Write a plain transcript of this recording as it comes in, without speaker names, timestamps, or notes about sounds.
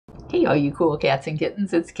Hey, all you cool cats and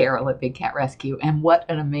kittens, it's Carol at Big Cat Rescue, and what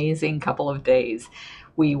an amazing couple of days.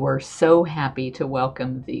 We were so happy to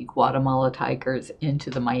welcome the Guatemala tigers into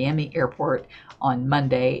the Miami airport on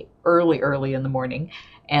Monday, early in the morning,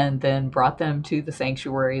 and then brought them to the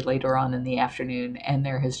sanctuary later on in the afternoon. And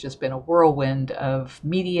there has just been a whirlwind of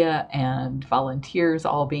media and volunteers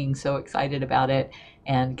all being so excited about it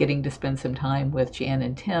and getting to spend some time with Jan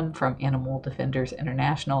and Tim from Animal Defenders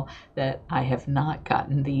International that I have not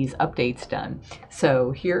gotten these updates done.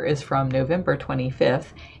 So here is from November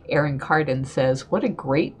 25th. Aaron Carden says, "What a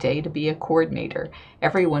great day to be a coordinator.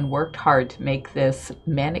 Everyone worked hard to make this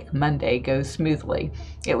Manic Monday go smoothly.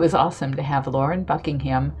 It was awesome to have Lauren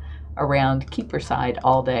Buckingham around Keeperside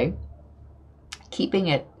all day, keeping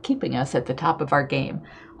us at the top of our game.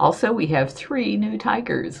 Also, we have 3 new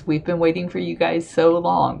tigers. We've been waiting for you guys so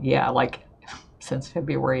long." Yeah, like since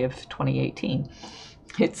February of 2018.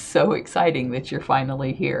 It's so exciting that you're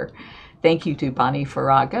finally here. Thank you to Bonnie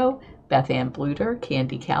Farrago, Beth Ann Bluter,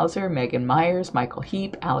 Candy Kauser, Megan Myers, Michael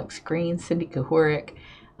Heap, Alex Green, Cindy Kahurik,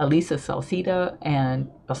 Elisa Salcido, and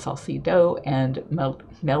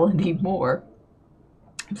Melanie Moore.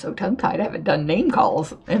 I'm so tongue-tied, I haven't done name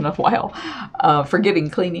calls in a while, for getting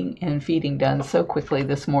cleaning and feeding done so quickly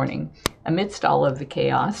this morning. Amidst all of the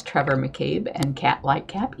chaos, Trevor McCabe and Cat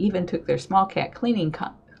Lightcap even took their small cat cleaning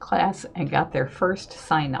class and got their first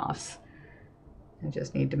sign-offs. I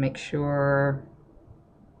just need to make sure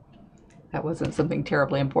that wasn't something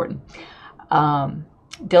terribly important.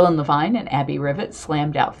 Dylan Levine and Abby Rivet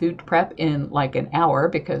slammed out food prep in like an hour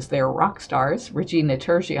because they're rock stars. Regina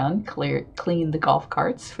Terzian cleaned the golf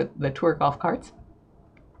carts, for the tour golf carts.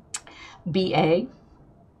 B.A.,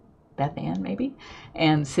 Beth Ann maybe,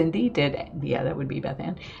 and Cindy did, yeah, that would be Beth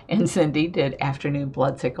Ann, and Cindy did afternoon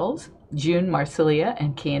blood sickles. June, Marcilia,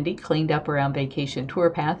 and Candy cleaned up around Vacation Tour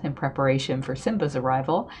Path in preparation for Simba's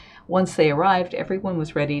arrival. Once they arrived, everyone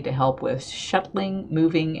was ready to help with shuttling,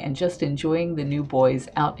 moving, and just enjoying the new boys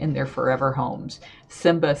out in their forever homes.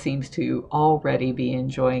 Simba seems to already be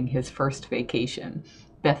enjoying his first vacation.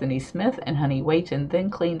 Bethany Smith and Honey Wayton then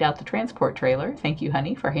cleaned out the transport trailer. Thank you,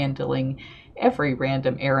 Honey, for handling every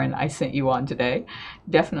random errand I sent you on today.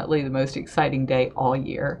 Definitely the most exciting day all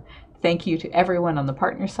year. Thank you to everyone on the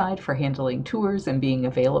partner side for handling tours and being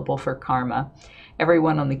available for Karma.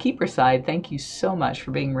 Everyone on the keeper side, thank you so much for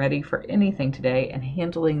being ready for anything today and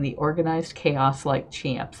handling the organized chaos like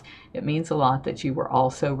champs. It means a lot that you were all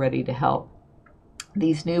so ready to help.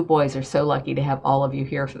 These new boys are so lucky to have all of you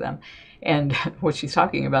here for them. And what she's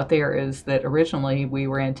talking about there is that originally we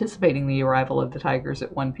were anticipating the arrival of the tigers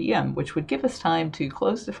at 1 p.m., which would give us time to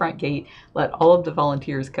close the front gate, let all of the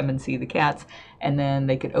volunteers come and see the cats, and then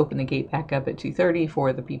they could open the gate back up at 2:30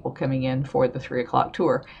 for the people coming in for the 3 o'clock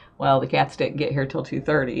tour. Well, the cats didn't get here till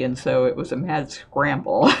 2:30, and so it was a mad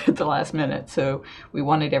scramble at the last minute. So we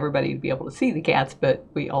wanted everybody to be able to see the cats, but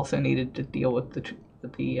we also needed to deal with the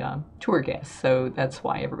tour guests, so that's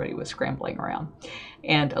why everybody was scrambling around.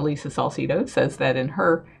 And Elisa Salcido says that in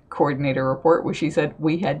her coordinator report, where she said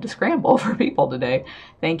we had to scramble for people today.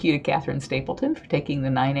 Thank you to Catherine Stapleton for taking the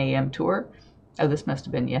 9 a.m. tour. Oh, this must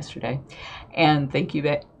have been yesterday. And thank you,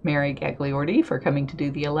 Mary Gagliordi, for coming to do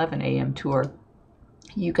the 11 a.m. tour.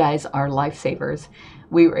 You guys are lifesavers.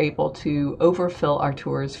 We were able to overfill our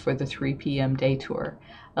tours for the 3 p.m. day tour.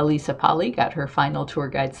 Elisa Polly got her final tour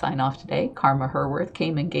guide sign-off today. Karma Herworth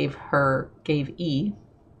came and gave E,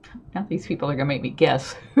 now these people are going to make me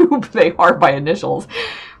guess who they are by initials,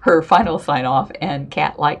 her final sign-off, and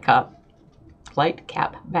Cat Lightcap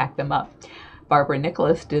backed them up. Barbara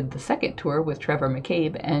Nicholas did the second tour with Trevor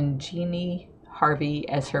McCabe and Jeannie Harvey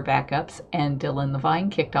as her backups, and Dylan Levine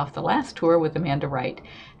kicked off the last tour with Amanda Wright.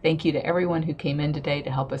 Thank you to everyone who came in today to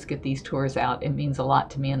help us get these tours out. It means a lot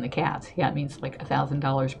to me and the cats. Yeah, it means like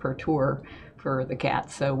 $1,000 per tour for the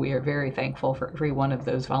cats. So we are very thankful for every one of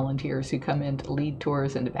those volunteers who come in to lead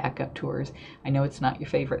tours and to backup tours. I know it's not your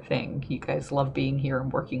favorite thing. You guys love being here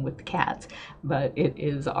and working with the cats, but it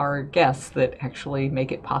is our guests that actually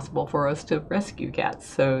make it possible for us to rescue cats.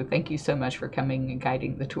 So thank you so much for coming and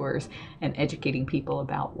guiding the tours and educating people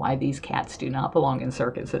about why these cats do not belong in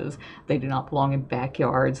circuses. They do not belong in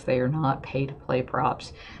backyards. They are not pay-to-play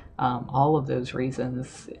props. All of those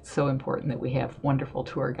reasons, it's so important that we have wonderful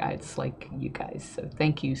tour guides like you guys. So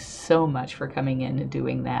thank you so much for coming in and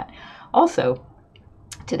doing that. Also,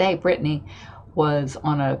 today Brittany was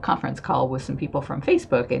on a conference call with some people from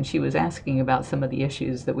Facebook, and she was asking about some of the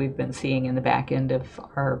issues that we've been seeing in the back end of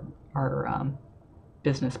our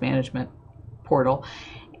business management portal.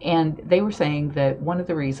 And they were saying that one of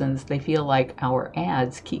the reasons they feel like our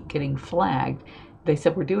ads keep getting flagged, they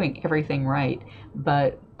said we're doing everything right,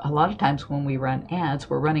 but a lot of times when we run ads,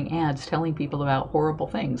 we're running ads telling people about horrible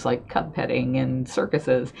things like cub petting and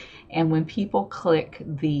circuses. And when people click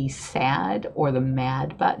the sad or the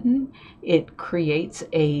mad button, it creates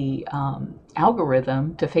a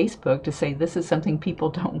algorithm to Facebook to say this is something people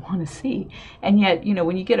don't want to see. And yet, you know,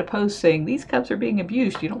 when you get a post saying these cubs are being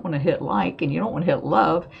abused, you don't want to hit like and you don't want to hit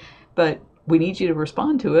love, but we need you to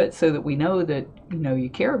respond to it so that we know that, you know, you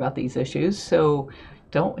care about these issues. So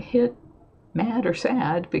don't hit mad or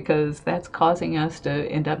sad, because that's causing us to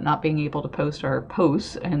end up not being able to post our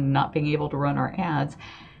posts and not being able to run our ads.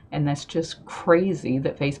 And that's just crazy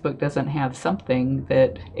that Facebook doesn't have something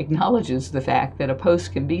that acknowledges the fact that a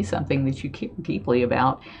post can be something that you care deeply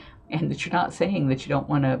about, and that you're not saying that you don't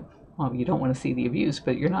want to, well, you don't want to see the abuse,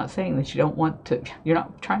 but you're not saying that you don't want to, you're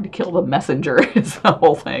not trying to kill the messenger is the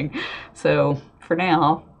whole thing. So for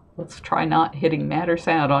now, let's try not hitting mad or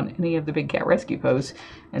sad on any of the Big Cat Rescue posts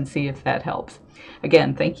and see if that helps.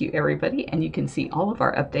 Again, thank you everybody, and you can see all of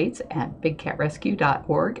our updates at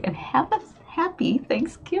bigcatrescue.org, and have a happy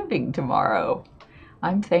Thanksgiving tomorrow.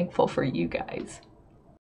 I'm thankful for you guys.